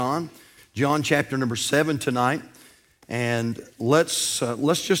John chapter number 7 tonight. And let's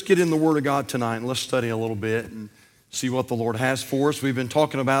just get in the Word of God tonight and let's study a little bit and see what the Lord has for us. We've been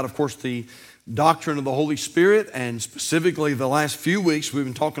talking about, of course, the doctrine of the Holy Spirit, and specifically the last few weeks we've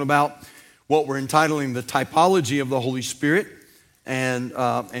been talking about what we're entitling the typology of the Holy Spirit.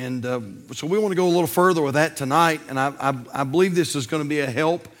 So we want to go a little further with that tonight, and I believe this is going to be a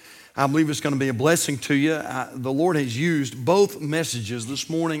help. I believe it's going to be a blessing to you. The Lord has used both messages this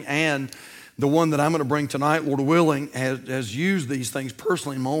morning and the one that I'm going to bring tonight, Lord willing, has used these things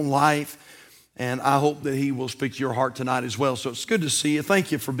personally in my own life, and I hope that He will speak to your heart tonight as well. So it's good to see you.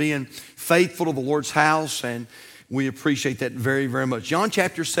 Thank you for being faithful to the Lord's house, and we appreciate that very, very much. John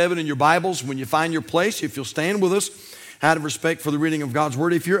chapter 7 in your Bibles, when you find your place, if you'll stand with us out of respect for the reading of God's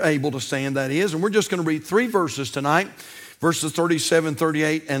Word, if you're able to stand, that is. And we're just going to read 3 verses tonight. Verses 37,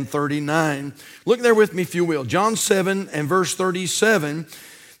 38, and 39. Look there with me if you will. John 7 and verse 37.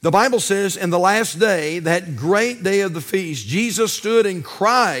 The Bible says, "In the last day, that great day of the feast, Jesus stood and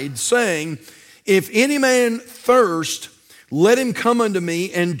cried, saying, If any man thirst, let him come unto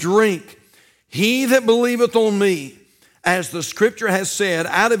me and drink. He that believeth on me, as the Scripture has said,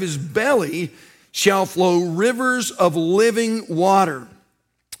 out of his belly shall flow rivers of living water.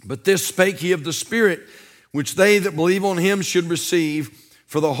 But this spake he of the Spirit, which they that believe on him should receive,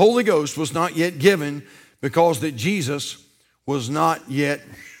 for the Holy Ghost was not yet given, because that Jesus was not yet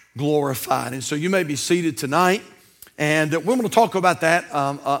glorified." And so you may be seated tonight, and we're going to talk about that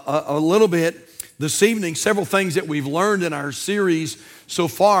a little bit this evening. Several things that we've learned in our series so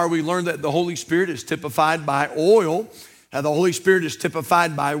far. We learned that the Holy Spirit is typified by oil, and the Holy Spirit is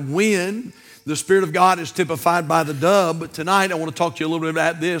typified by wind. The Spirit of God is typified by the dove, but tonight I want to talk to you a little bit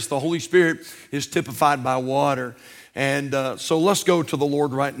about this. The Holy Spirit is typified by water. And so let's go to the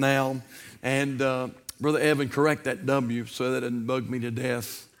Lord right now. And Brother Evan, correct that W so that it doesn't bug me to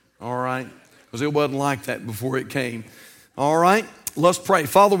death, all right? Because it wasn't like that before it came. All right, let's pray.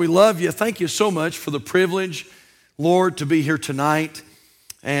 Father, we love you. Thank you so much for the privilege, Lord, to be here tonight.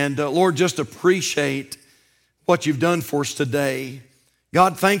 And Lord, just appreciate what you've done for us today.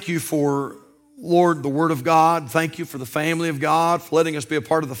 God, thank you for, Lord, the Word of God. Thank you for the family of God, for letting us be a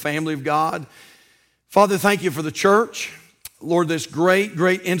part of the family of God. Father, thank you for the church. Lord, this great,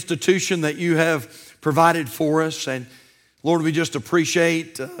 great institution that you have provided for us. And Lord, we just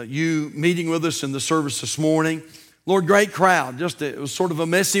appreciate you meeting with us in the service this morning. Lord, great crowd. It was sort of a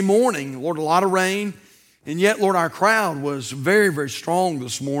messy morning. Lord, a lot of rain. And yet, Lord, our crowd was very, very strong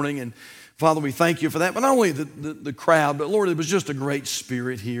this morning. And Father, we thank you for that. But not only the crowd, but Lord, it was just a great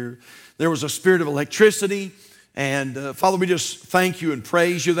spirit here. There was a spirit of electricity. And Father, we just thank you and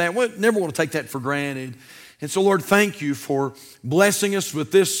praise you that. We never want to take that for granted. And so, Lord, thank you for blessing us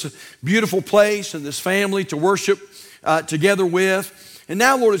with this beautiful place and this family to worship together with. And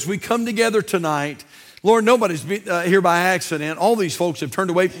now, Lord, as we come together tonight, Lord, nobody's here by accident. All these folks have turned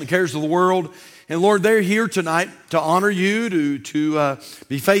away from the cares of the world. And Lord, they're here tonight to honor you, to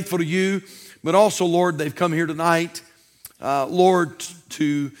be faithful to you. But also, Lord, they've come here tonight, Lord,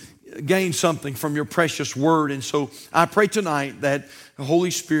 to gain something from your precious word. And so I pray tonight that the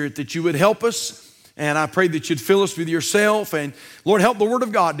Holy Spirit, that you would help us. And I pray that you'd fill us with yourself. And Lord, help the word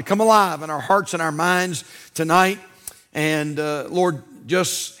of God to come alive in our hearts and our minds tonight. And Lord,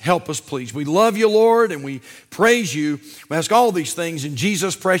 just help us, please. We love you, Lord, and we praise you. We ask all these things in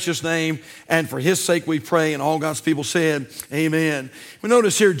Jesus' precious name, and for his sake we pray. And all God's people said, amen. We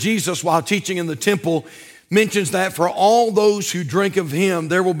notice here Jesus, while teaching in the temple, mentions that for all those who drink of him,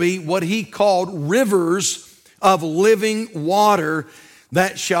 there will be what he called rivers of living water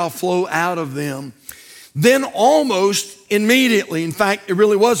that shall flow out of them. Then almost immediately, in fact, it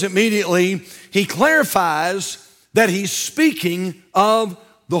really was immediately, he clarifies that he's speaking of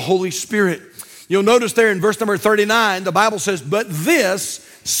the Holy Spirit. You'll notice there in verse number 39, the Bible says, "But this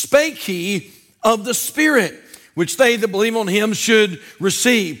spake he of the Spirit, which they that believe on him should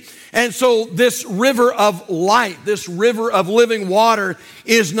receive." And so this river of light, this river of living water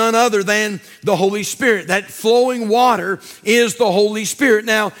is none other than the Holy Spirit. That flowing water is the Holy Spirit.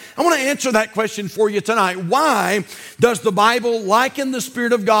 Now, I want to answer that question for you tonight. Why does the Bible liken the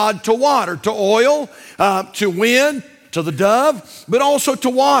Spirit of God to water, to oil, to wind, to the dove, but also to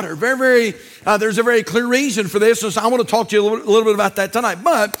water? There's a very clear reason for this, and so I want to talk to you a little bit about that tonight.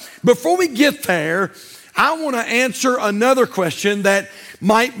 But before we get there, I want to answer another question that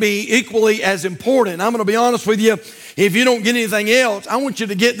might be equally as important. I'm going to be honest with you. If you don't get anything else, I want you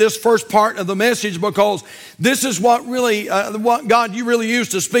to get this first part of the message, because this is what God, you really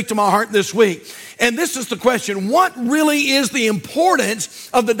used to speak to my heart this week. And this is the question: what really is the importance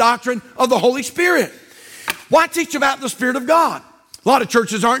of the doctrine of the Holy Spirit? Why teach about the Spirit of God? A lot of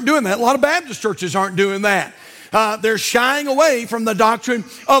churches aren't doing that. A lot of Baptist churches aren't doing that. They're shying away from the doctrine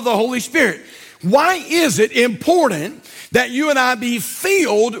of the Holy Spirit. Why is it important that you and I be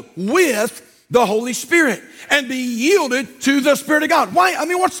filled with the Holy Spirit and be yielded to the Spirit of God? Why? I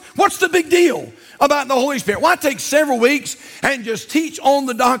mean, what's the big deal about the Holy Spirit? Why take several weeks and just teach on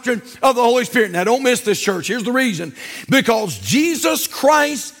the doctrine of the Holy Spirit? Now, don't miss this, church. Here's the reason. Because Jesus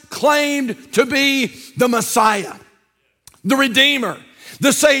Christ claimed to be the Messiah, the Redeemer,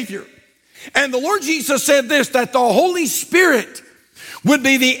 the Savior. And the Lord Jesus said this, that the Holy Spirit would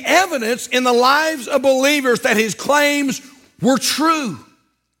be the evidence in the lives of believers that his claims were true.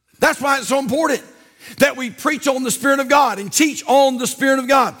 That's why it's so important that we preach on the Spirit of God and teach on the Spirit of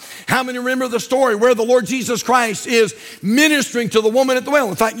God. How many remember the story where the Lord Jesus Christ is ministering to the woman at the well?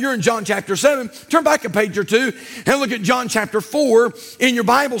 In fact, you're in John chapter 7. Turn back a page or two and look at John chapter 4 in your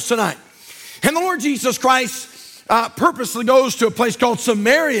Bibles tonight. And the Lord Jesus Christ purposely goes to a place called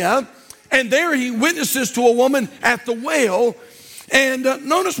Samaria, and there he witnesses to a woman at the well. And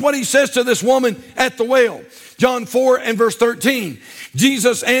notice what he says to this woman at the well. John 4 and verse 13.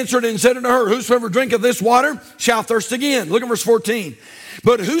 Jesus answered and said unto her, whosoever drinketh this water shall thirst again. Look at verse 14.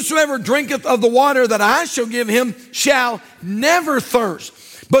 But whosoever drinketh of the water that I shall give him shall never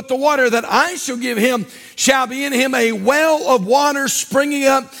thirst. But the water that I shall give him shall be in him a well of water springing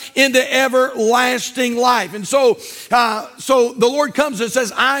up into everlasting life. And so the Lord comes and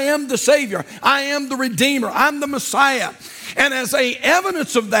says, I am the Savior. I am the Redeemer. I'm the Messiah. And as a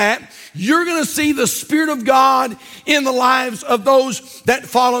evidence of that, you're going to see the Spirit of God in the lives of those that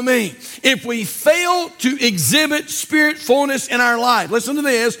follow me. If we fail to exhibit Spirit fullness in our life, listen to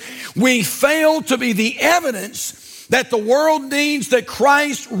this, we fail to be the evidence that the world needs that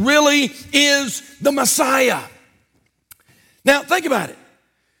Christ really is the Messiah. Now, think about it.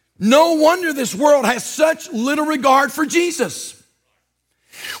 No wonder this world has such little regard for Jesus.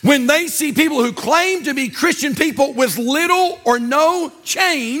 When they see people who claim to be Christian people with little or no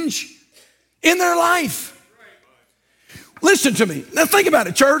change in their life. Listen to me. Now think about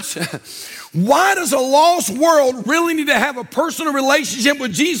it, church. Why does a lost world really need to have a personal relationship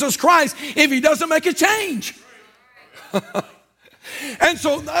with Jesus Christ if he doesn't make a change? And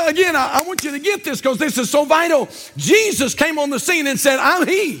so again, I want you to get this because this is so vital. Jesus came on the scene and said, I'm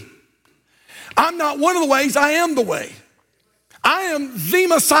he. I'm not one of the ways, I am the way. I am the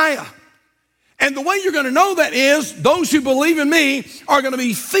Messiah. And the way you're going to know that is those who believe in me are going to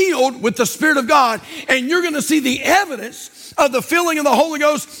be filled with the Spirit of God, and you're going to see the evidence of the filling of the Holy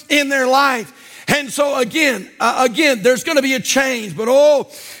Ghost in their life. And so again, there's going to be a change. But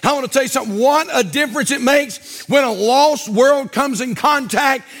I want to tell you something. What a difference it makes when a lost world comes in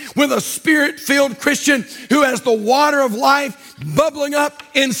contact with a Spirit-filled Christian who has the water of life bubbling up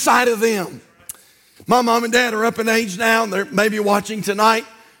inside of them. My mom and dad are up in age now, and they're maybe watching tonight.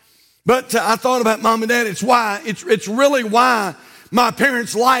 But I thought about mom and dad. It's really why my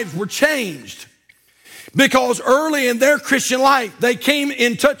parents' lives were changed. Because early in their Christian life, they came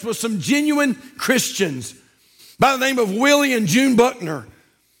in touch with some genuine Christians by the name of Willie and June Buckner.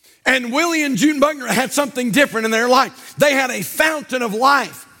 And Willie and June Buckner had something different in their life. They had a fountain of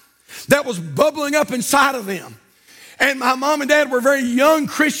life that was bubbling up inside of them. And my mom and dad were very young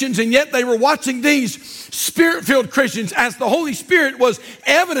Christians, and yet they were watching these Spirit-filled Christians as the Holy Spirit was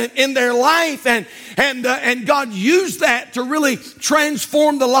evident in their life. And God used that to really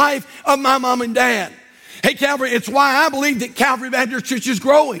transform the life of my mom and dad. Hey, Calvary, it's why I believe that Calvary Baptist Church is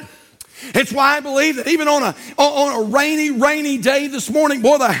growing. It's why I believe that even on a rainy day this morning,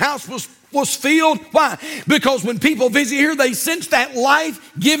 boy, the house was filled. Why? Because when people visit here, they sense that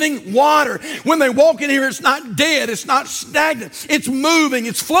life-giving water. When they walk in here, it's not dead. It's not stagnant. It's moving.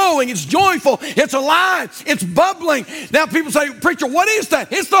 It's flowing. It's joyful. It's alive. It's bubbling. Now people say, preacher, what is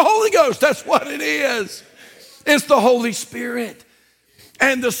that? It's the Holy Ghost. That's what it is. It's the Holy Spirit.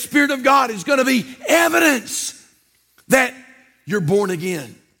 And the Spirit of God is going to be evidence that you're born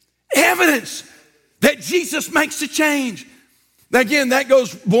again. Evidence that Jesus makes a change. Again, that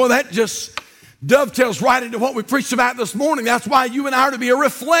just dovetails right into what we preached about this morning. That's why you and I are to be a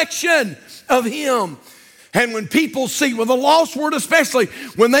reflection of him. And when people see, with the lost world especially,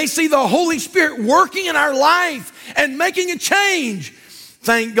 when they see the Holy Spirit working in our life and making a change,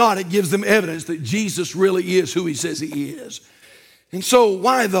 thank God it gives them evidence that Jesus really is who he says he is. And so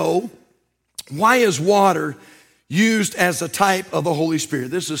why though? Why is water used as a type of the Holy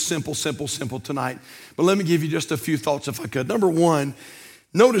Spirit? This is simple tonight. But let me give you just a few thoughts if I could. Number one,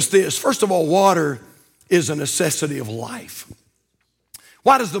 notice this. First of all, water is a necessity of life.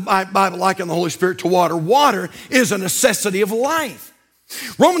 Why does the Bible liken the Holy Spirit to water? Water is a necessity of life.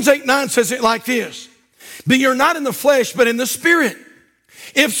 Romans 8:9 says it like this. But you're not in the flesh, but in the Spirit.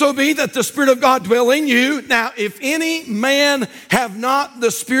 If so be that the Spirit of God dwell in you. Now, if any man have not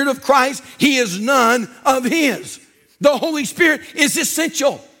the Spirit of Christ, he is none of his. The Holy Spirit is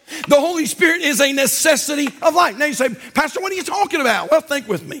essential. The Holy Spirit is a necessity of life. Now you say, Pastor, what are you talking about? Well, think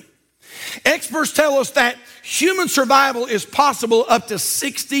with me. Experts tell us that human survival is possible up to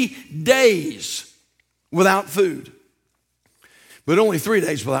 60 days without food, but only 3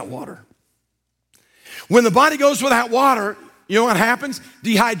 days without water. When the body goes without water, you know what happens?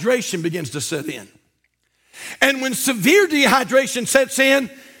 Dehydration begins to set in. And when severe dehydration sets in,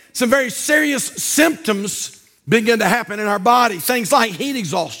 some very serious symptoms begin to happen in our body. Things like heat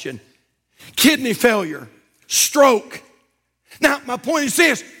exhaustion, kidney failure, stroke. Now, my point is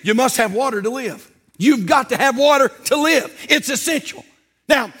this: you must have water to live. You've got to have water to live. It's essential.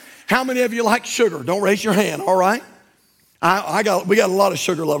 Now, how many of you like sugar? Don't raise your hand, all right? We got a lot of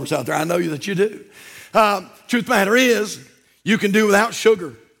sugar lovers out there. I know that you do. Truth of the matter is, you can do without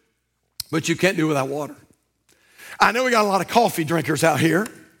sugar, but you can't do without water. I know we got a lot of coffee drinkers out here,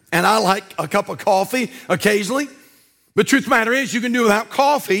 and I like a cup of coffee occasionally, but truth of the matter is, you can do without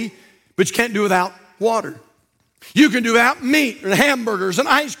coffee, but you can't do without water. You can do without meat and hamburgers and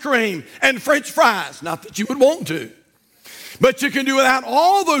ice cream and French fries. Not that you would want to. But you can do without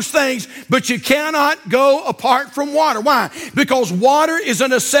all those things, but you cannot go apart from water. Why? Because water is a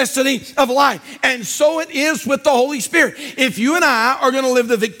necessity of life. And so it is with the Holy Spirit. If you and I are going to live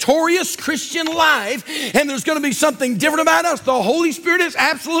the victorious Christian life, and there's going to be something different about us, the Holy Spirit is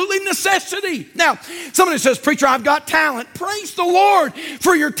absolutely necessity. Now, somebody says, Preacher, I've got talent. Praise the Lord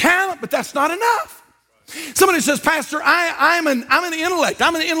for your talent, but that's not enough. Somebody says, Pastor, I'm an intellect.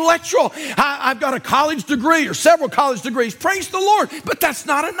 I'm an intellectual. I've got a college degree or several college degrees. Praise the Lord. But that's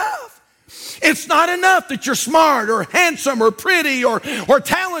not enough. It's not enough that you're smart or handsome or pretty or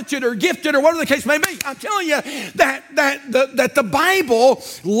talented or gifted or whatever the case may be. I'm telling you that the Bible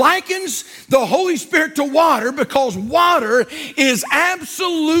likens the Holy Spirit to water because water is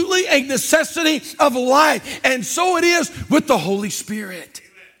absolutely a necessity of life. And so it is with the Holy Spirit.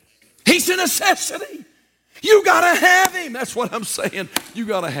 He's a necessity. You gotta have him. That's what I'm saying. You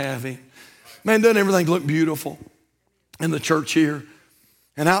gotta have him. Man, doesn't everything look beautiful in the church here?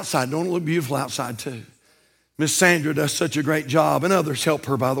 And outside, don't it look beautiful outside too? Miss Sandra does such a great job, and others help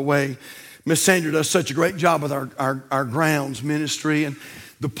her, by the way. Miss Sandra does such a great job with our grounds ministry and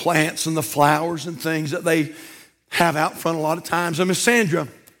the plants and the flowers and things that they have out front a lot of times. And Miss Sandra,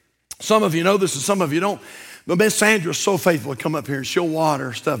 some of you know this and some of you don't, but Miss Sandra's so faithful to come up here and she'll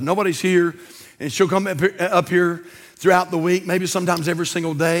water stuff. Nobody's here, and she'll come up here throughout the week, maybe sometimes every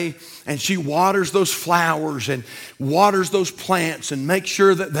single day, and she waters those flowers and waters those plants and makes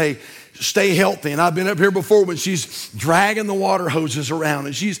sure that they stay healthy. And I've been up here before when she's dragging the water hoses around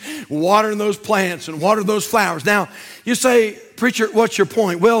and she's watering those plants and watering those flowers. Now, you say, Preacher, what's your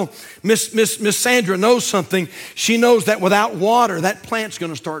point? Well, Miss Sandra knows something. She knows that without water, that plant's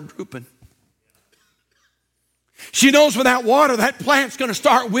going to start drooping. She knows without water, that plant's going to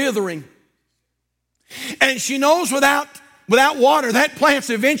start withering. And she knows without water, that plant's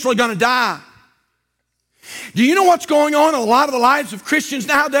eventually going to die. Do you know what's going on in a lot of the lives of Christians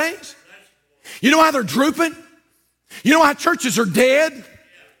nowadays? You know why they're drooping? You know why churches are dead?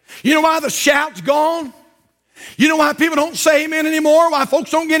 You know why the shout's gone? You know why people don't say amen anymore? Why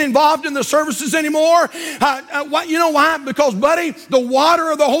folks don't get involved in the services anymore? You know why? Because, buddy, the water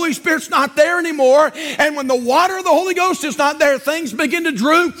of the Holy Spirit's not there anymore. And when the water of the Holy Ghost is not there, things begin to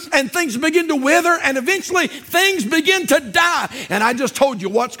droop and things begin to wither and eventually things begin to die. And I just told you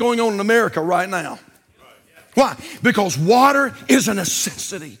what's going on in America right now. Why? Because water is a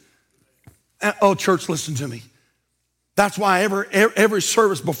necessity. Oh, church, listen to me. That's why every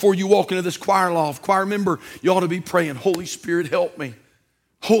service before you walk into this choir loft, choir member, you ought to be praying, Holy Spirit, help me.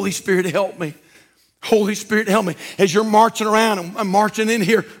 Holy Spirit, help me. Holy Spirit, help me. As you're marching around and marching in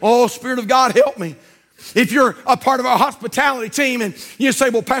here, oh, Spirit of God, help me. If you're a part of our hospitality team and you say,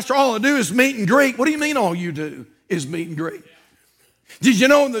 well, Pastor, all I do is meet and greet. What do you mean all you do is meet and greet? Did you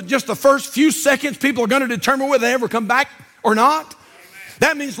know in just the first few seconds, people are going to determine whether they ever come back or not?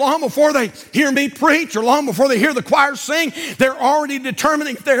 That means long before they hear me preach or long before they hear the choir sing, they're already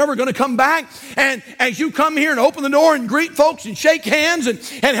determining if they're ever going to come back. And as you come here and open the door and greet folks and shake hands and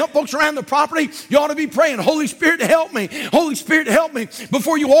help folks around the property, you ought to be praying, Holy Spirit, help me. Holy Spirit, help me.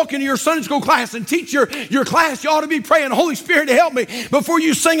 Before you walk into your Sunday school class and teach your class, you ought to be praying, Holy Spirit, help me. Before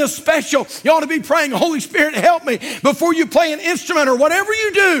you sing a special, you ought to be praying, Holy Spirit, help me. Before you play an instrument or whatever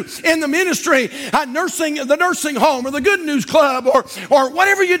you do in the ministry, the nursing home or the Good News Club or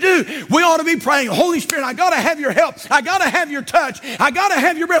whatever you do, we ought to be praying, Holy Spirit, I got to have your help. I got to have your touch. I got to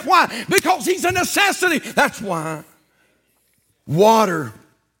have your breath. Why? Because he's a necessity. That's why Water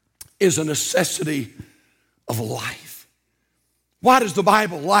is a necessity of life. Why does the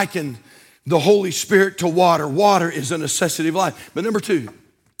Bible liken the Holy Spirit to water? Water is a necessity of life. But number two,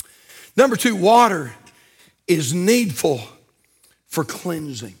 water is needful for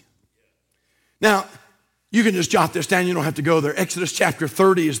cleansing. Now, you can just jot this down. You don't have to go there. Exodus chapter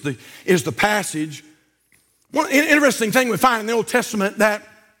 30 is the passage. One interesting thing we find in the Old Testament, that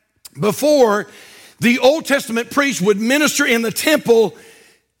before the Old Testament priest would minister in the temple,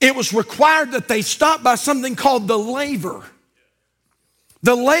 it was required that they stop by something called the laver.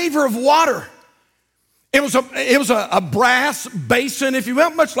 The laver of water. It was a brass basin, if you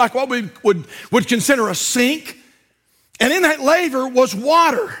will, much like what we would consider a sink. And in that laver was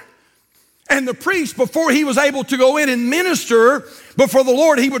water. And the priest, before he was able to go in and minister before the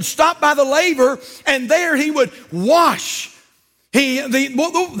Lord, he would stop by the laver, and there he would wash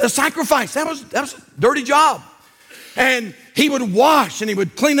the sacrifice. That was a dirty job. And he would wash, and he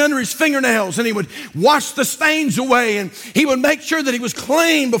would clean under his fingernails, and he would wash the stains away, and he would make sure that he was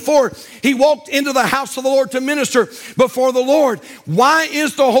clean before he walked into the house of the Lord to minister before the Lord. Why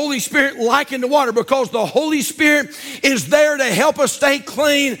is the Holy Spirit likened to water? Because the Holy Spirit is there to help us stay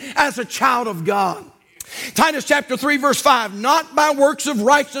clean as a child of God. Titus chapter 3 verse 5, not by works of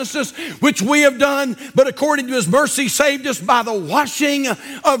righteousness which we have done, but according to his mercy saved us by the washing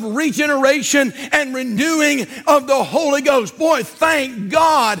of regeneration and renewing of the Holy Ghost. Boy, thank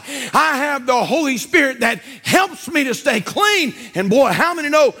God I have the Holy Spirit that helps me to stay clean. And boy, how many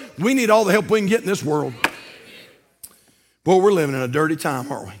know we need all the help we can get in this world? Boy, we're living in a dirty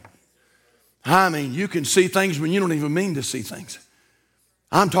time, aren't we? I mean, you can see things when you don't even mean to see things.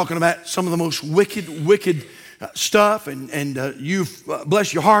 I'm talking about some of the most wicked stuff, and you,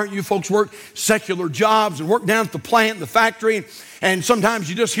 bless your heart, you folks work secular jobs and work down at the plant, the factory, and sometimes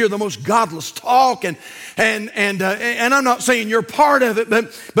you just hear the most godless talk, and I'm not saying you're part of it,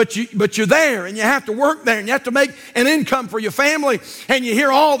 but you're there, and you have to work there, and you have to make an income for your family, and you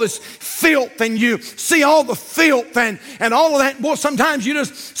hear all this filth, and you see all the filth and all of that. Boy, sometimes you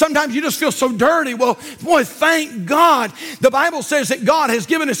just feel so dirty. Well, boy, thank God. The Bible says that God has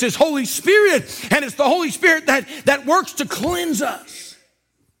given us his Holy Spirit, and it's the Holy Spirit that works to cleanse us.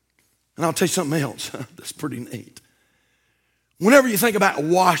 And I'll tell you something else that's pretty neat. Whenever you think about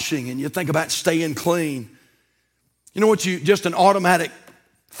washing and you think about staying clean, you know what just an automatic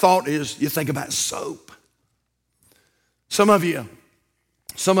thought is? You think about soap. Some of you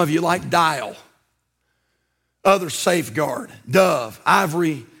like Dial, others Safeguard, Dove,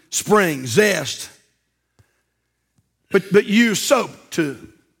 Ivory Spring, Zest. But use soap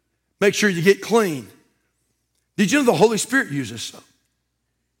to make sure you get clean. Did you know the Holy Spirit uses soap?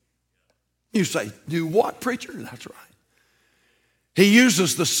 You say, do what, preacher? That's right. He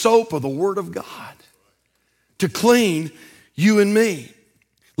uses the soap of the Word of God to clean you and me.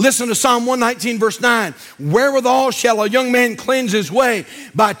 Listen to Psalm 119 verse 9. Wherewithal shall a young man cleanse his way?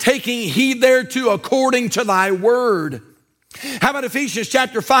 By taking heed thereto according to thy word. How about Ephesians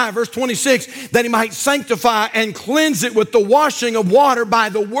chapter 5 verse 26? That he might sanctify and cleanse it with the washing of water by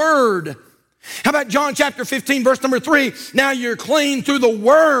the word. How about John chapter 15 verse number 3? Now you're clean through the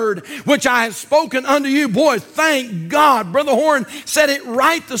word which I have spoken unto you. Boy, thank God. Brother Horn said it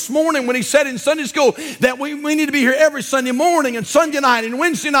right this morning when he said in Sunday school that we need to be here every Sunday morning and Sunday night and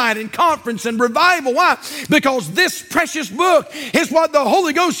Wednesday night and conference and revival. Why? Because this precious book is what the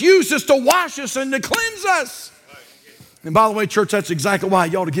Holy Ghost uses to wash us and to cleanse us. And by the way, church, that's exactly why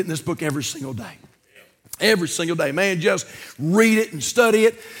you ought to get in this book every single day. Every single day. Man, just read it and study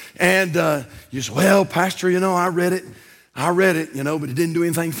it. And you say, well, Pastor, I read it, but it didn't do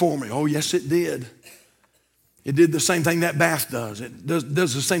anything for me. Oh, yes, it did. It did the same thing that bath does. It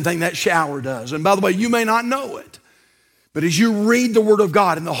does the same thing that shower does. And by the way, you may not know it, but as you read the Word of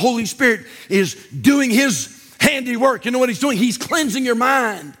God and the Holy Spirit is doing his handiwork, you know what he's doing? He's cleansing your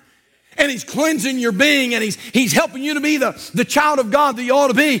mind. And he's cleansing your being, and he's helping you to be the child of God that you ought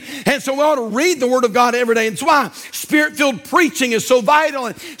to be. And so we ought to read the Word of God every day. And that's why Spirit-filled preaching is so vital,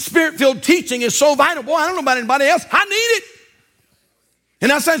 and Spirit-filled teaching is so vital. Boy, I don't know about anybody else. I need it.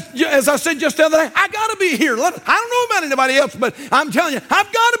 And as I said just the other day, I got to be here. I don't know about anybody else, but I'm telling you,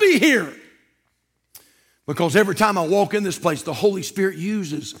 I've got to be here. Because every time I walk in this place, the Holy Spirit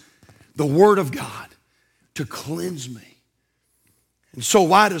uses the Word of God to cleanse me. And so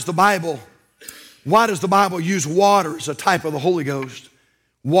why does the Bible use water as a type of the Holy Ghost?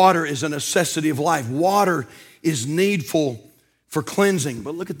 Water is a necessity of life. Water is needful for cleansing.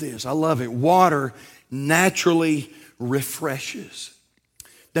 But look at this. I love it. Water naturally refreshes.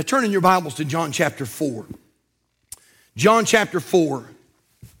 Now turn in your Bibles to John chapter 4. John chapter 4.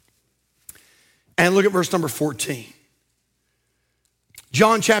 And look at verse number 14.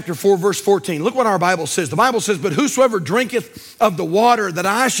 John chapter 4, verse 14. Look what our Bible says. The Bible says, but whosoever drinketh of the water that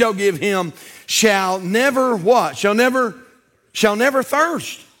I shall give him shall never what? Shall never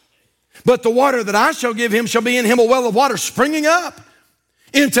thirst. But the water that I shall give him shall be in him a well of water springing up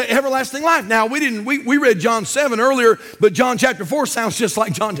into everlasting life. Now, we read John 7 earlier, but John chapter 4 sounds just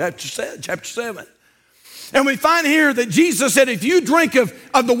like John chapter 7. And we find here that Jesus said, if you drink of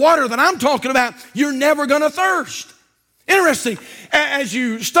the water that I'm talking about, you're never going to thirst. Interesting. As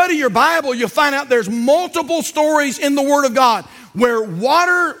you study your Bible, you'll find out there's multiple stories in the Word of God where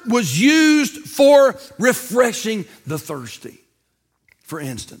water was used for refreshing the thirsty. For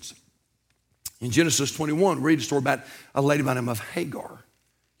instance, in Genesis 21, we read a story about a lady by the name of Hagar.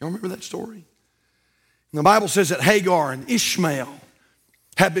 You remember that story? And the Bible says that Hagar and Ishmael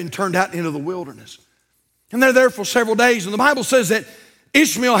had been turned out into the wilderness. And they're there for several days. And the Bible says that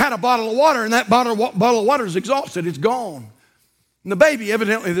Ishmael had a bottle of water, and that bottle of water is exhausted. It's gone. And the baby,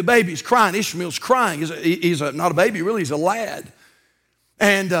 evidently the baby's crying. Ishmael's crying. He's not a baby, really. He's a lad.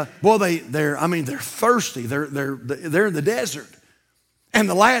 And they're thirsty. They're in the desert. And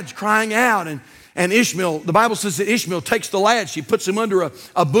the lad's crying out. And Ishmael, the Bible says that Ishmael takes the lad. She puts him under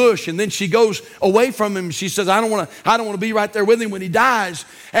a bush, and then she goes away from him. She says, I don't want to be right there with him when he dies.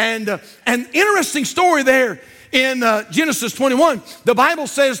 And an interesting story there in Genesis 21. The Bible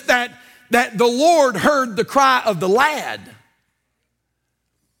says that the Lord heard the cry of the lad.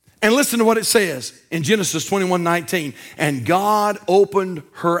 And listen to what it says in Genesis 21:19. And God opened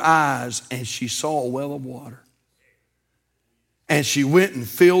her eyes, and she saw a well of water. And she went and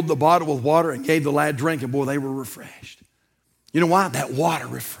filled the bottle with water and gave the lad drink, and boy, they were refreshed. You know why? That water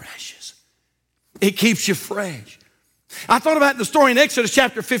refreshes. It keeps you fresh. I thought about the story in Exodus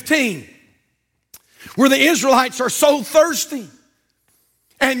chapter 15, where the Israelites are so thirsty.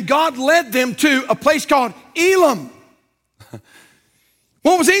 And God led them to a place called Elim.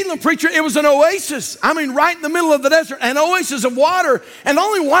 What was Elim, preacher? It was an oasis. I mean, right in the middle of the desert, an oasis of water, and not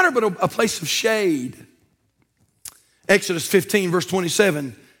only water, but a place of shade. Exodus 15, verse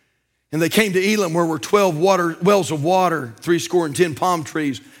 27. And they came to Elim, where were 12 wells of water, 70 palm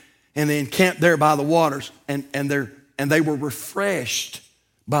trees, and they encamped there by the waters, and they were refreshed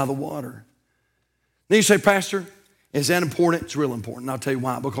by the water. Then you say, Pastor, is that important? It's real important. And I'll tell you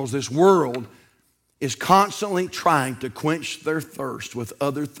why. Because this world is constantly trying to quench their thirst with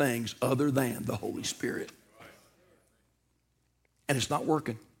other things other than the Holy Spirit. And it's not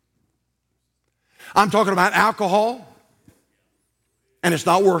working. I'm talking about alcohol, and it's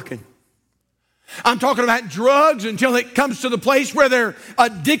not working. I'm talking about drugs until it comes to the place where they're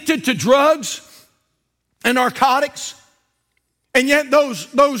addicted to drugs and narcotics. And yet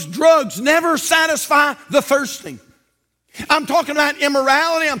those drugs never satisfy the thirsting. I'm talking about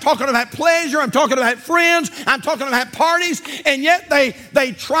immorality, I'm talking about pleasure, I'm talking about friends, I'm talking about parties, and yet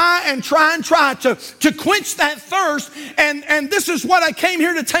they try to quench that thirst. And this is what I came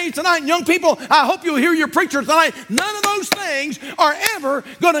here to tell you tonight. Young people, I hope you'll hear your preacher tonight. None of those things are ever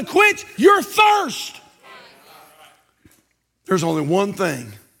going to quench your thirst. There's only one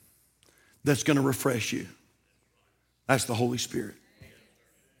thing that's going to refresh you. That's the Holy Spirit.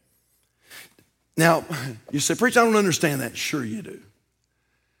 Now, you say, preacher, I don't understand that. Sure you do.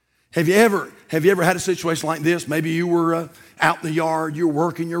 Have you ever had a situation like this? Maybe you were out in the yard, you're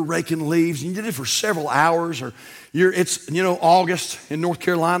working, you're raking leaves, and you did it for several hours, or it's August in North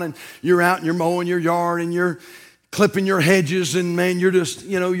Carolina, and you're out and you're mowing your yard and you're clipping your hedges, and man, you're just,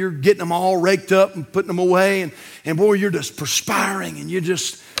 you're getting them all raked up and putting them away, and boy, you're just perspiring, and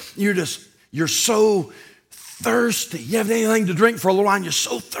you're so thirsty. You haven't anything to drink for a little while, and you're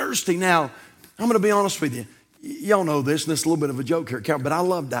so thirsty. Now, I'm going to be honest with you. Y'all know this, and it's a little bit of a joke here, but I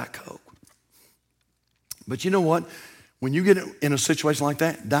love Diet Coke. But you know what? When you get in a situation like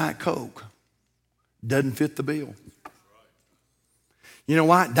that, Diet Coke doesn't fit the bill. You know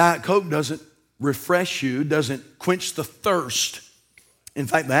why? Diet Coke doesn't refresh you, doesn't quench the thirst. In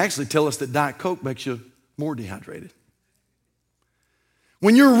fact, they actually tell us that Diet Coke makes you more dehydrated.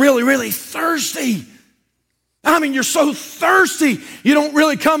 When you're really, really thirsty, I mean, you're so thirsty, you don't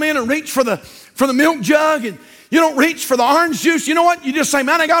really come in and reach for the milk jug, and you don't reach for the orange juice. You know what? You just say,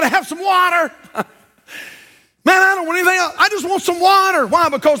 man, I got to have some water. Man, I don't want anything else. I just want some water. Why?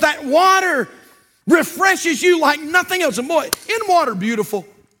 Because that water refreshes you like nothing else. And boy, in water beautiful.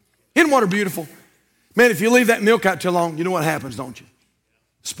 In water beautiful. Man, if you leave that milk out too long, you know what happens, don't you?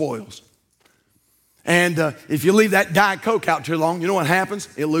 It spoils. And if you leave that Diet Coke out too long, you know what happens?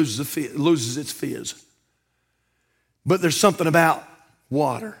 It loses its fizz. But there's something about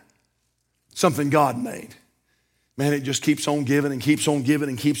water, something God made. Man, it just keeps on giving and keeps on giving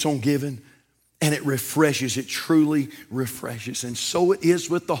and keeps on giving. And it refreshes, it truly refreshes. And so it is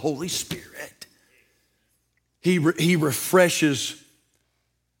with the Holy Spirit. He refreshes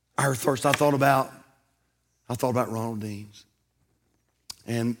our thirst. I thought about Ronald Deans.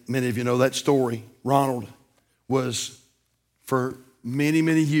 And many of you know that story. Ronald was, for many,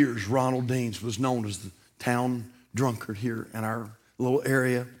 many years, Ronald Deans was known as the town drunkard here in our little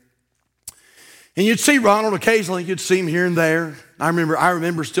area. And you'd see Ronald occasionally, you'd see him here and there. I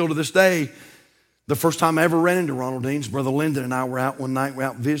remember still to this day, the first time I ever ran into Ronald Deans, Brother Lyndon and I were out one night, we were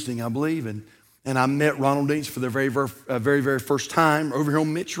out visiting, I believe, and I met Ronald Deans for the very first time over here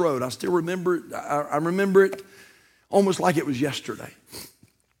on Mitch Road. I still remember it. I remember it almost like it was yesterday.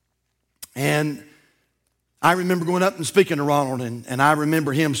 And I remember going up and speaking to Ronald, and I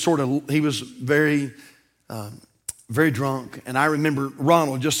remember him he was very drunk. And I remember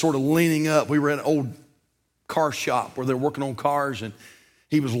Ronald just sort of leaning up. We were at an old car shop where they were working on cars, and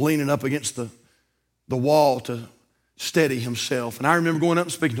he was leaning up against the wall to steady himself. And I remember going up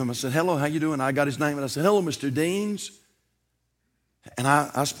and speaking to him. I said, "Hello, how you doing?" I got his name, and I said, "Hello, Mr. Deans." And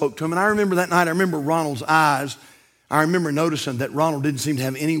I spoke to him, and I remember that night, I remember Ronald's eyes. I remember noticing that Ronald didn't seem to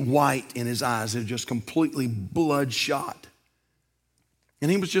have any white in his eyes. They were just completely bloodshot.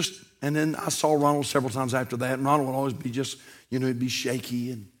 And and then I saw Ronald several times after that, and Ronald would always be just, he'd be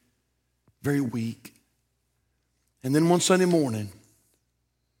shaky and very weak. And then one Sunday morning,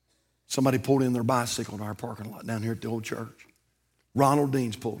 somebody pulled in their bicycle in our parking lot down here at the old church. Ronald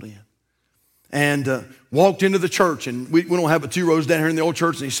Deans pulled in and walked into the church. And we don't have but 2 rows down here in the old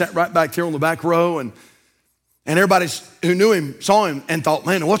church, and he sat right back there on the back row. And everybody who knew him saw him and thought,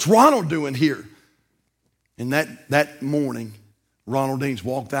 "Man, what's Ronald doing here?" And that morning, Ronald Deans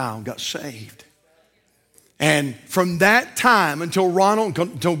walked out and got saved. And from that time until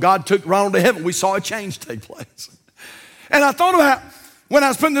God took Ronald to heaven, we saw a change take place. And I thought about, when I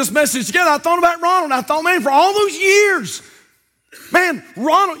was putting this message together, I thought about Ronald. I thought, man, for all those years, man,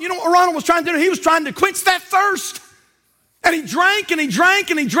 Ronald, you know what Ronald was trying to do? He was trying to quench that thirst. And he drank and he drank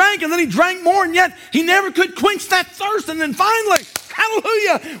and he drank, and then he drank more, and yet he never could quench that thirst. And then finally,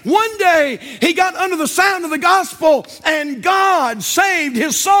 hallelujah, one day he got under the sound of the gospel, and God saved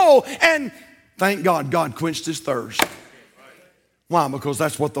his soul. And thank God, God quenched his thirst. Why? Because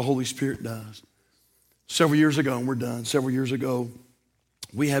that's what the Holy Spirit does. Several years ago, and we're done, several years ago,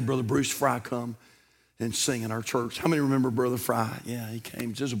 we had Brother Bruce Fry come and sing in our church. How many remember Brother Fry? Yeah, he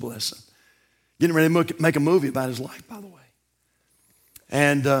came. Just a blessing. Getting ready to make a movie about his life, by the way.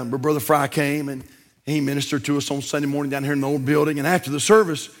 And Brother Fry came, and he ministered to us on Sunday morning down here in the old building. And after the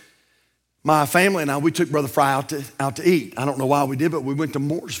service, my family and I, we took Brother Fry out to eat. I don't know why we did, but we went to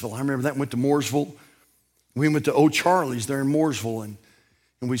Mooresville. I remember that. Went to Mooresville. We went to O'Charlie's there in Mooresville,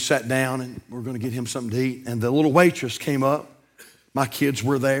 and we sat down, and we were going to get him something to eat. And the little waitress came up. My kids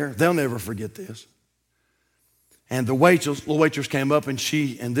were there. They'll never forget this. And the little waitress came up, and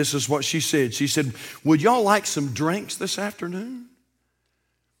this is what she said. She said, "Would y'all like some drinks this afternoon?"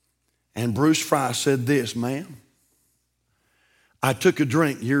 And Bruce Fry said this, "Ma'am, I took a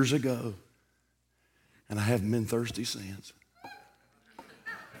drink years ago, and I haven't been thirsty since."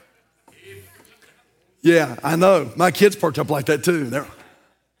 Yeah, I know. My kids perked up like that too.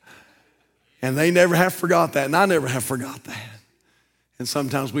 And they never have forgot that, and I never have forgot that. And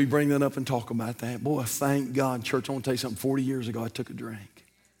sometimes we bring that up and talk about that. Boy, thank God, church, I want to tell you something. 40 years ago, I took a drink,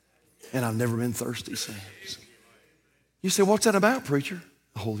 and I've never been thirsty since. You say, "What's that about, preacher?"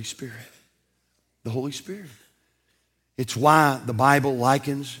 The Holy Spirit. The Holy Spirit. It's why the Bible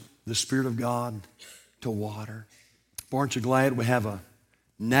likens the Spirit of God to water. But aren't you glad we have a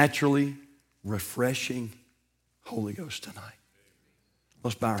naturally refreshing Holy Ghost tonight?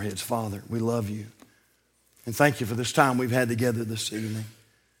 Let's bow our heads. Father, we love you. And thank you for this time we've had together this evening.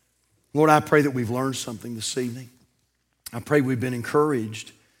 Lord, I pray that we've learned something this evening. I pray we've been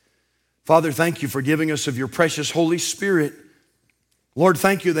encouraged. Father, thank you for giving us of your precious Holy Spirit. Lord,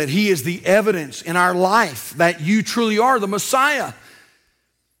 thank you that he is the evidence in our life that you truly are the Messiah.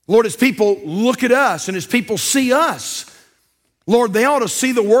 Lord, as people look at us and as people see us, Lord, they ought to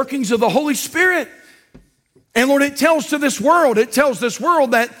see the workings of the Holy Spirit. And Lord, it tells this world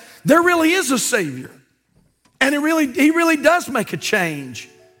that there really is a Savior. And he really does make a change.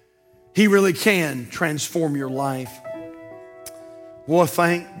 He really can transform your life. Well,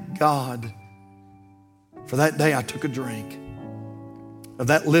 thank God for that day I took a drink of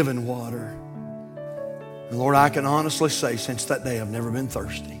that living water. And Lord, I can honestly say since that day I've never been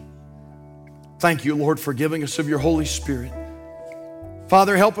thirsty. Thank you, Lord, for giving us of your Holy Spirit.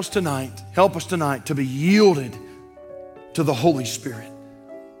 Father, help us tonight to be yielded to the Holy Spirit.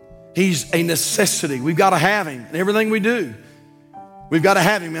 He's a necessity. We've got to have him in everything we do. We've got to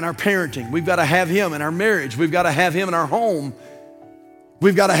have Him in our parenting. We've got to have Him in our marriage. We've got to have Him in our home.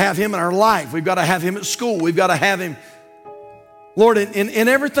 We've got to have Him in our life. We've got to have Him at school. We've got to have Him. Lord, in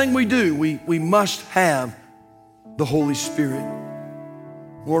everything we do, we must have the Holy Spirit.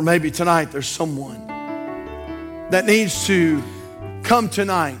 Lord, maybe tonight there's someone that needs to come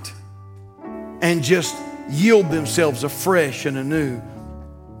tonight and just yield themselves afresh and anew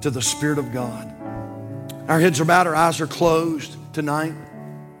to the Spirit of God. Our heads are bowed, our eyes are closed tonight.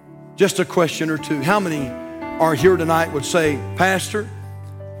 Just a question or two. How many are here tonight would say, Pastor,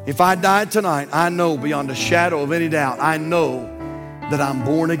 if I died tonight, I know beyond a shadow of any doubt, I know that I'm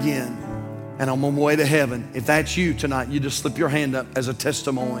born again and I'm on my way to heaven. If that's you tonight, you just slip your hand up as a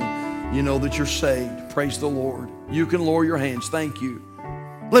testimony. You know that you're saved. Praise the Lord. You can lower your hands. Thank you.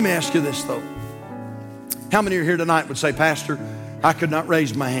 Let me ask you this though. How many are here tonight would say, Pastor, I could not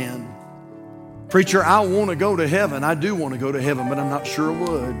raise my hand. Preacher, I want to go to heaven. I do want to go to heaven, but I'm not sure I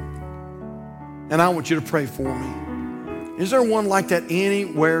would. And I want you to pray for me. Is there one like that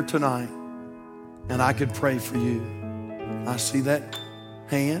anywhere tonight? And I could pray for you. I see that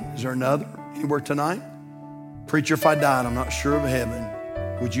hand. Is there another anywhere tonight? Preacher, if I died, I'm not sure of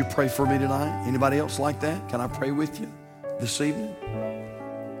heaven. Would you pray for me tonight? Anybody else like that? Can I pray with you this evening?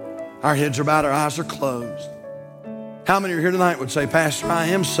 Our heads are bowed, our eyes are closed. How many are here tonight would say, Pastor, I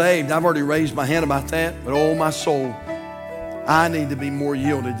am saved. I've already raised my hand about that, but oh, my soul, I need to be more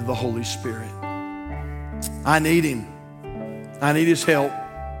yielded to the Holy Spirit. I need Him. I need His help.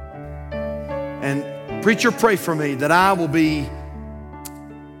 And preacher, pray for me that I'll be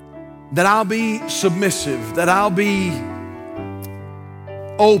submissive, that I'll be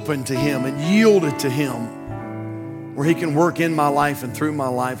open to Him and yielded to Him, where He can work in my life and through my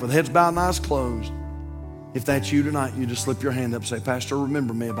life with heads bowed and eyes closed. If that's you tonight, you just slip your hand up and say, Pastor,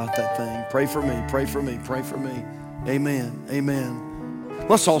 remember me about that thing. Pray for me, pray for me, pray for me. Amen, amen.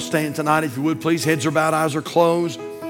 Let's all stand tonight, if you would, please. Heads are bowed, eyes are closed.